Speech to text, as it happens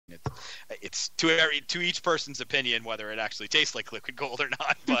it's to each person's opinion whether it actually tastes like liquid gold or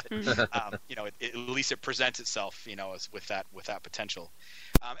not. But at least it presents itself, as with that potential.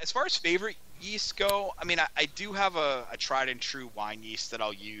 As far as favorite yeasts go, I mean, I do have a tried and true wine yeast that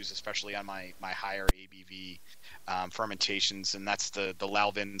I'll use, especially on my higher ABV fermentations, and that's the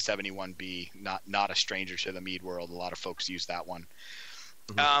Lalvin 71B. Not a stranger to the mead world. A lot of folks use that one.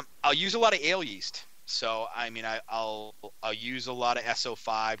 Mm-hmm. I'll use a lot of ale yeast. So, I mean, I'll use a lot of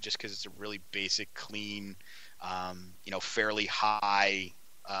SO5 just because it's a really basic, clean, fairly high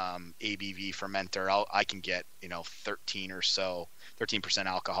ABV fermenter. I can get 13%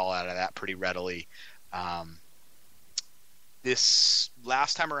 alcohol out of that pretty readily. This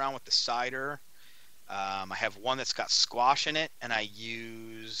last time around with the cider, I have one that's got squash in it, and I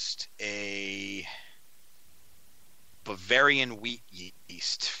used a Bavarian wheat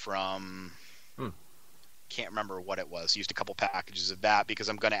yeast from can't remember what it was. Used a couple packages of that because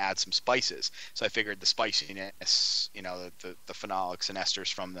I'm going to add some spices. So I figured the spiciness, the phenolics and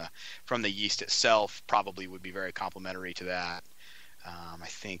esters from the yeast itself probably would be very complementary to that. I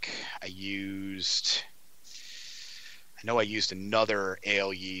think I used another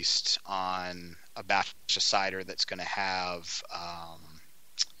ale yeast on a batch of cider that's going to have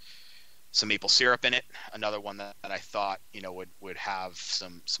some maple syrup in it. Another one that I thought would have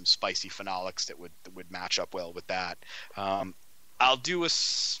some spicy phenolics that would match up well with that. I'll do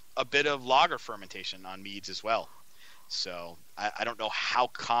a bit of lager fermentation on meads as well. So I don't know how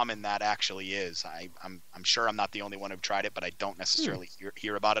common that actually is. I'm sure I'm not the only one who've tried it, but I don't necessarily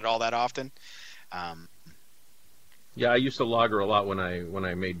hear about it all that often. Yeah, I used to lager a lot when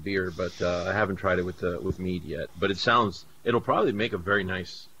I made beer, but I haven't tried it with mead yet. But it'll probably make a very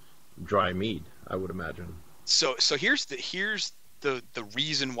nice dry mead, I would imagine. So here's the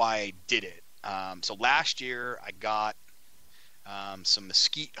reason why I did it. So last year I got some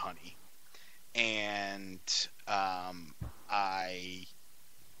mesquite honey, and I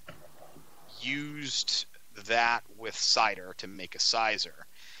used that with cider to make a sizer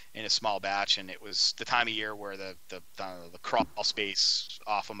in a small batch, and it was the time of year where the crawl space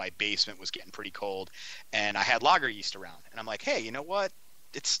off of my basement was getting pretty cold, and I had lager yeast around, and I'm like, hey, you know what?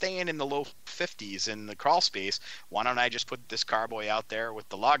 It's staying in the low 50s in the crawl space. Why don't I just put this carboy out there with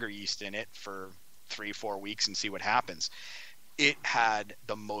the lager yeast in it for 3-4 weeks and see what happens? It had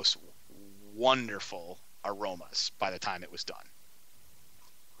the most wonderful aromas by the time it was done.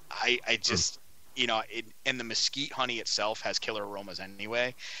 I just, and the mesquite honey itself has killer aromas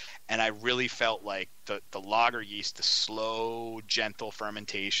anyway. And I really felt like the lager yeast, the slow, gentle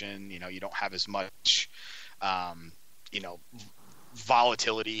fermentation, you don't have as much,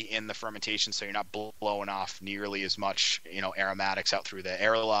 volatility in the fermentation, so you're not blowing off nearly as much aromatics out through the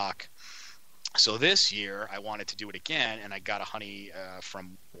airlock. So this year I wanted to do it again, and I got a honey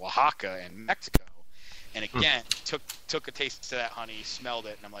from Oaxaca in Mexico, and again took a taste of that honey, smelled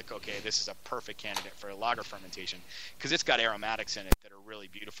it, and I'm like, okay, this is a perfect candidate for a lager fermentation because it's got aromatics in it that are really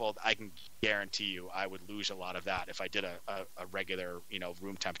beautiful. I can guarantee you I would lose a lot of that if I did a regular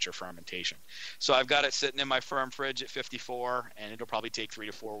room temperature fermentation. So I've got it sitting in my firm fridge at 54, and it'll probably take 3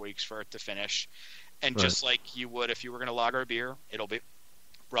 to 4 weeks for it to finish. And right. Just like you would if you were going to lager a beer, it'll be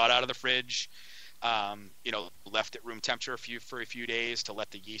brought out of the fridge, left at room temperature for a few days to let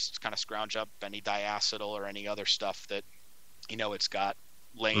the yeast kind of scrounge up any diacetyl or any other stuff that it's got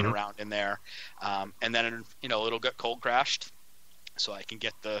laying around in there, and then it'll get cold crashed, so I can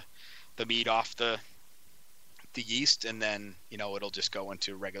get the mead off the yeast, and then it'll just go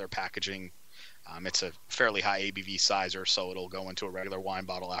into regular packaging. It's a fairly high ABV sizer, so it'll go into a regular wine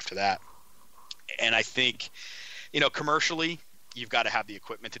bottle after that. And I think commercially, you've got to have the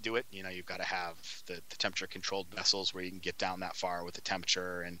equipment to do it. You've got to have the temperature controlled vessels where you can get down that far with the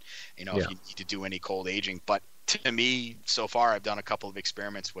temperature, and if you need to do any cold aging. But to me, so far, I've done a couple of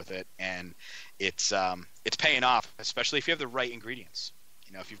experiments with it, and it's paying off, especially if you have the right ingredients.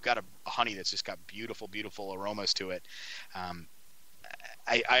 If you've got a honey that's just got beautiful, beautiful aromas to it.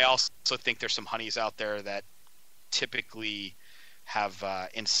 I also think there's some honeys out there that typically have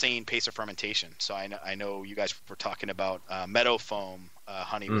insane pace of fermentation. So I know you guys were talking about meadow foam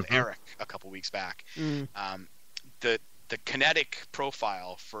honey with Eric a couple weeks back. The kinetic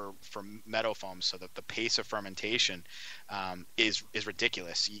profile for meadow foam, so that the pace of fermentation is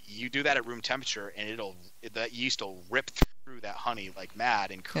ridiculous. You do that at room temperature, and that yeast will rip through that honey like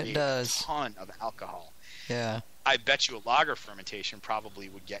mad and create a ton of alcohol. Yeah, I bet you a lager fermentation probably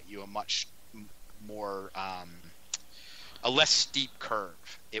would get you a much more a less steep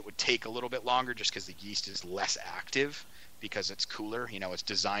curve. It would take a little bit longer just because the yeast is less active, because it's cooler. You know, it's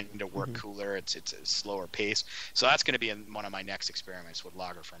designed to work cooler. It's a slower pace. So that's going to be one of my next experiments with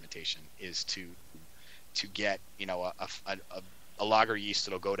lager fermentation, is to get, you know, a lager yeast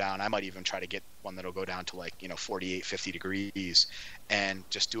that'll go down. I might even try to get one that'll go down to like, you know, 48, 50 degrees, and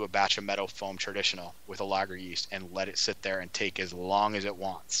just do a batch of meadow foam traditional with a lager yeast and let it sit there and take as long as it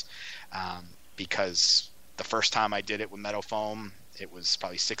wants. Because the first time I did it with meadow foam, it was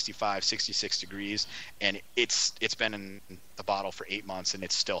probably 65, 66 degrees, and it's been in the bottle for 8 months and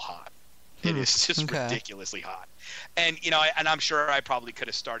it's still hot. It is just ridiculously hot. And, you know, and I'm sure I probably could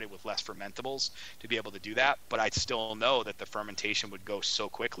have started with less fermentables to be able to do that, but I still know that the fermentation would go so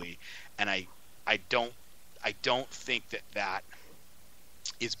quickly, and I don't think that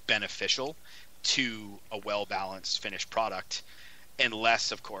is beneficial to a well-balanced finished product,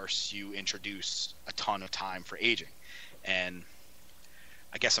 unless, of course, you introduce a ton of time for aging. And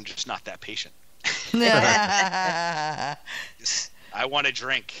I guess I'm just not that patient. I want to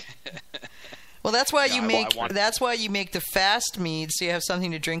drink. Well, that's why that's why you make the fast meads, so you have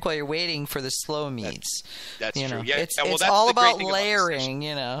something to drink while you're waiting for the slow meads. That's you true. know? Yeah, it's that's all the great about thing layering,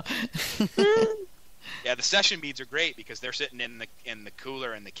 you know. Yeah, the session meads are great because they're sitting in the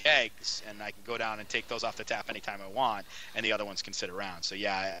cooler in the kegs, and I can go down and take those off the tap anytime I want, and the other ones can sit around. So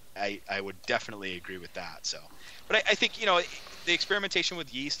yeah, I would definitely agree with that. So, but I think, you know, the experimentation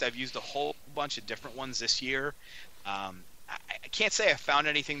with yeast, I've used a whole bunch of different ones this year. I can't say I found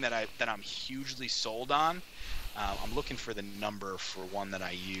anything that I'm hugely sold on. I'm looking for the number for one that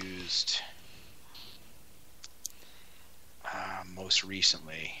I used most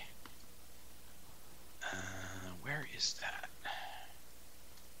recently. Where is that?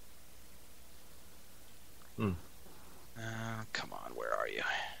 Come on, where are you?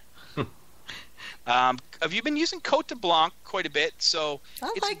 Have you been using Cote de Blanc quite a bit? So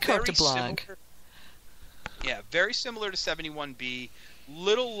I it's like Cote de Blanc. Yeah, very similar to 71B.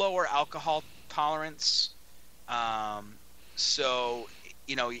 Little lower alcohol tolerance. So,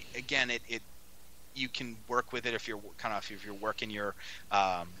 you know, again, it you can work with it if you're working your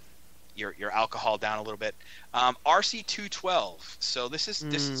alcohol down a little bit. RC212. So this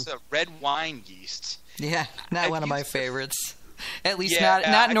is a red wine yeast. Yeah, not one of my favorites. At least Yeah,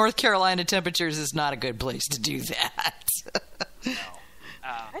 not North Carolina temperatures is not a good place to do that. No.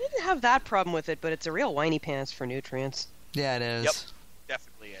 I didn't have that problem with it, but it's a real whiny pants for nutrients. Yeah, it is. Yep,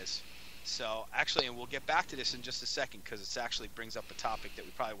 definitely is. So actually, and we'll get back to this in just a second, because it actually brings up a topic that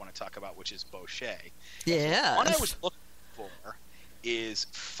we probably want to talk about, which is Bochet. Yeah. So one I was looking for is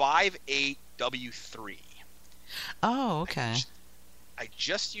 58W3. Oh, okay. I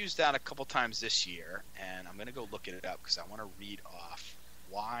just used that a couple times this year, and I'm going to go look it up because I want to read off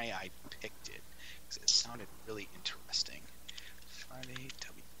why I picked it, because it sounded really interesting.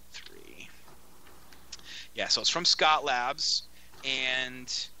 58W3. Yeah, so it's from Scott Labs,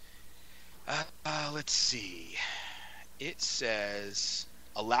 and let's see. It says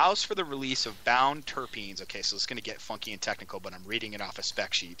allows for the release of bound terpenes. Okay, so it's going to get funky and technical, but I'm reading it off a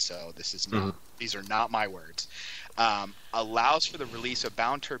spec sheet, so this is not these are not my words. Allows for the release of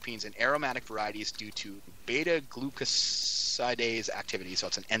bound terpenes in aromatic varieties due to beta glucosidase activity. So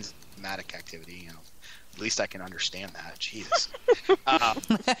it's an enzymatic activity. You know, at least I can understand that. Jesus.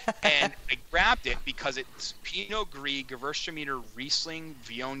 And I grabbed it because it's Pinot Gris, Gewürztraminer, Riesling,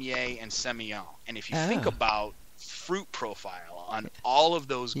 Viognier, and Semillon. And if you think about fruit profile on all of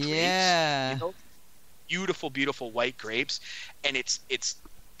those grapes, you know, beautiful, beautiful white grapes, and it's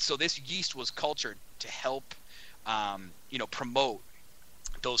so this yeast was cultured to help, you know, promote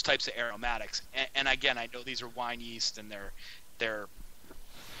those types of aromatics. And again, I know these are wine yeast, and they're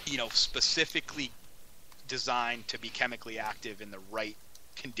you know, specifically designed to be chemically active in the right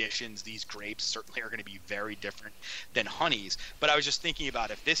conditions. These grapes certainly are going to be very different than honeys. But I was just thinking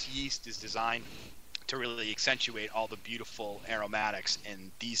about if this yeast is designed to really accentuate all the beautiful aromatics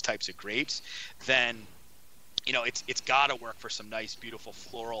in these types of grapes, then, you know, it's got to work for some nice, beautiful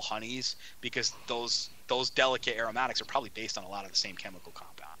floral honeys, because those delicate aromatics are probably based on a lot of the same chemical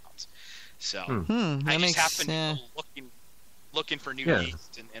compounds. So I just happened to be looking for new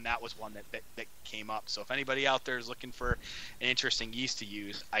yeast, and that was one that came up. So if anybody out there is looking for an interesting yeast to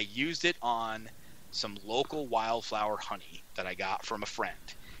use, I used it on some local wildflower honey that I got from a friend,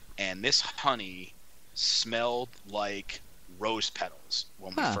 and this honey smelled like rose petals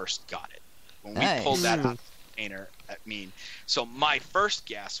when we first got it. When we pulled that out of the container at Mead. So my first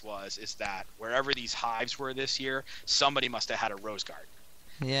guess is that wherever these hives were this year, somebody must have had a rose garden.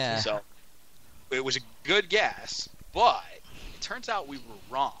 Yeah. So it was a good guess, but it turns out we were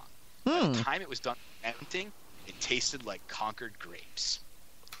wrong. By the time it was done fermenting, it tasted like Concord grapes.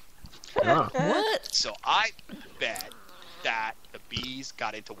 What? So I bet that the bees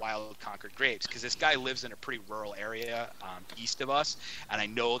got into wild Concord grapes, because this guy lives in a pretty rural area east of us, and I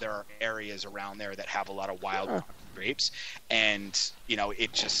know there are areas around there that have a lot of wild Concord grapes, and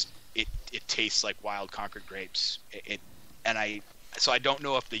it tastes like wild Concord grapes. So I don't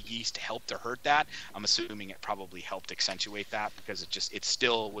know if the yeast helped or hurt that. I'm assuming it probably helped accentuate that, because it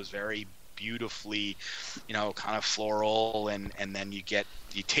still was very beautifully, kind of floral, and then you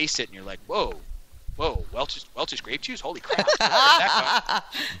taste it and you're like, whoa, Welch's grape juice, holy crap.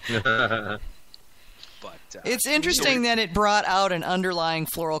 But it's interesting that it brought out an underlying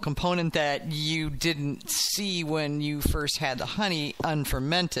floral component that you didn't see when you first had the honey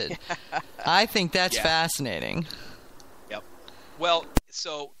unfermented. I think that's fascinating. Yep. Well,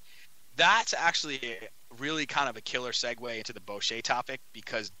 so that's actually really kind of a killer segue into the Bochet topic,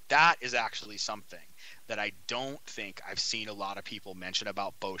 because that is actually something that I don't think I've seen a lot of people mention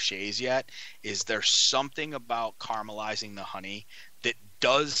about Bochets yet. Is there's something about caramelizing the honey that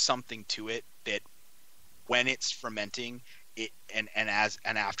does something to it that when it's fermenting it and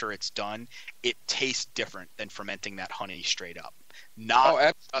after it's done, it tastes different than fermenting that honey straight up.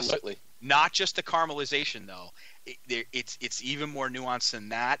 Absolutely. Not just the caramelization though. It's even more nuanced than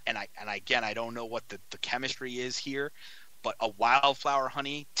that. And I don't know what the chemistry is here, but a wildflower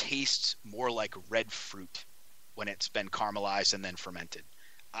honey tastes more like red fruit when it's been caramelized and then fermented.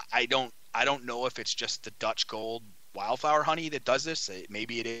 I don't know if it's just the Dutch Gold wildflower honey that does this.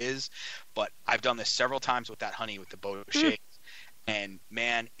 Maybe it is, but I've done this several times with that honey with the Bochet, and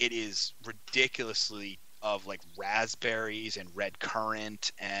man, it is ridiculously of like raspberries and red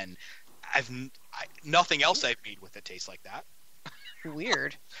currant, and nothing else I've made with it tastes like that.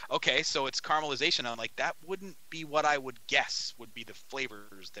 Weird. Okay, so it's caramelization. I'm like, that wouldn't be what I would guess would be the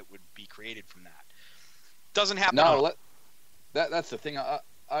flavors that would be created from that. Doesn't happen. No, that's the thing.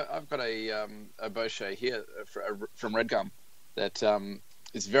 I've got a Bochet here from Red Gum that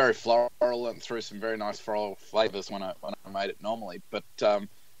is very floral and threw some very nice floral flavors when I made it normally. But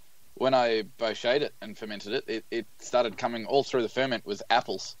when I Bochet it and fermented it started coming all through the ferment was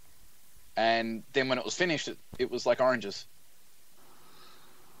apples, and then when it was finished, it was like oranges.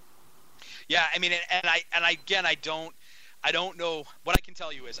 Yeah, I mean, I don't know. What I can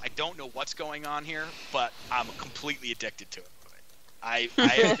tell you is I don't know what's going on here, but I'm completely addicted to it. I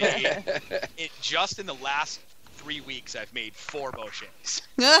have made just in the last 3 weeks, I've made 4 Bochets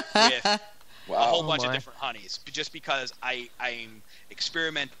with a whole bunch of different honeys, just because I'm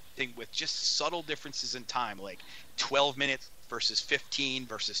experimenting with just subtle differences in time, like 12 minutes versus 15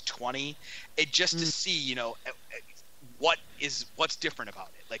 versus 20, just to see, what's different about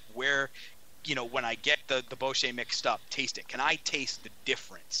it, like where. When I get the Bochet mixed up, taste it. Can I taste the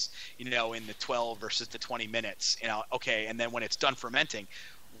difference, in the 12 versus the 20 minutes? Okay, and then when it's done fermenting,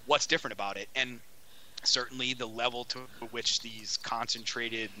 what's different about it? And certainly the level to which these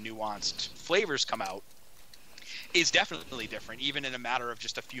concentrated, nuanced flavors come out is definitely different, even in a matter of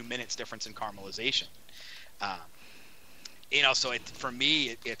just a few minutes difference in caramelization. So for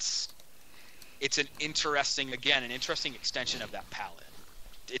me, it's an interesting extension of that palate.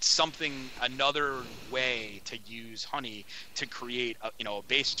 It's another way to use honey to create a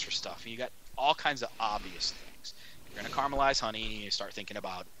basis for stuff. And you got all kinds of obvious things. You're going to caramelize honey, you start thinking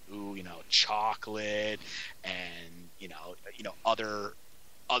about chocolate and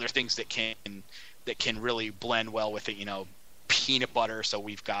other things that can really blend well with it. Peanut butter. So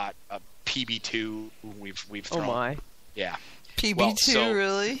we've got a PB2. We've thrown. Oh my. Yeah. PB2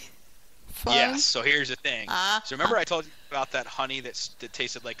 really? Fun. Yeah. So here's the thing. So remember I told you about that honey that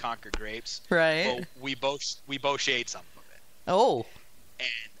tasted like Concord grapes? Right. Well, we Bochet'd some of it. Oh. And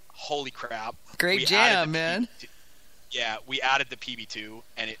holy crap! Great jam, man. Yeah, we added the PB2,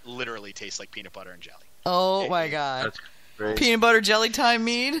 and it literally tastes like peanut butter and jelly. Oh my god! That's great. Peanut butter jelly time,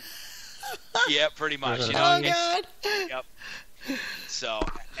 Mead. Yeah, pretty much. Oh god. Yep. So,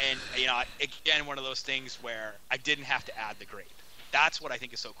 and again, one of those things where I didn't have to add the grape. That's what I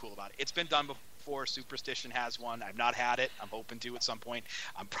think is so cool about it. It's been done before. Superstition has one. I've not had it. I'm hoping to at some point.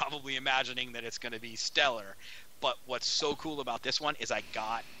 I'm probably imagining that it's going to be stellar. But what's so cool about this one is I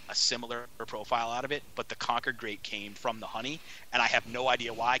got a similar profile out of it, but the Concord grape came from the honey, and I have no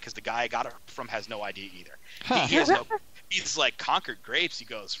idea why, because the guy I got it from has no idea either. Huh. He's like, Concord grapes? He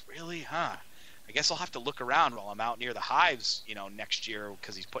goes, really? Huh? I guess I'll have to look around while I'm out near the hives, next year,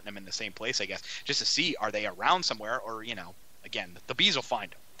 because he's putting them in the same place, I guess, just to see, are they around somewhere, or, again, the bees will find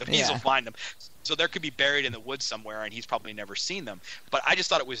them. The bees will find them. So there could be buried in the woods somewhere, and he's probably never seen them. But I just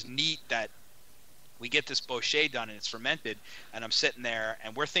thought it was neat that we get this Bochet done, and it's fermented, and I'm sitting there,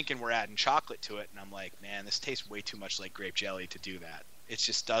 and we're thinking we're adding chocolate to it, and I'm like, man, this tastes way too much like grape jelly to do that. It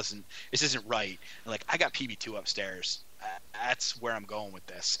just doesn't – this isn't right. And like, I got PB2 upstairs. that's where I'm going with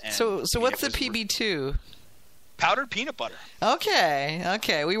this. And, so what's the PB2? Powdered peanut butter.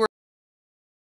 Okay. We were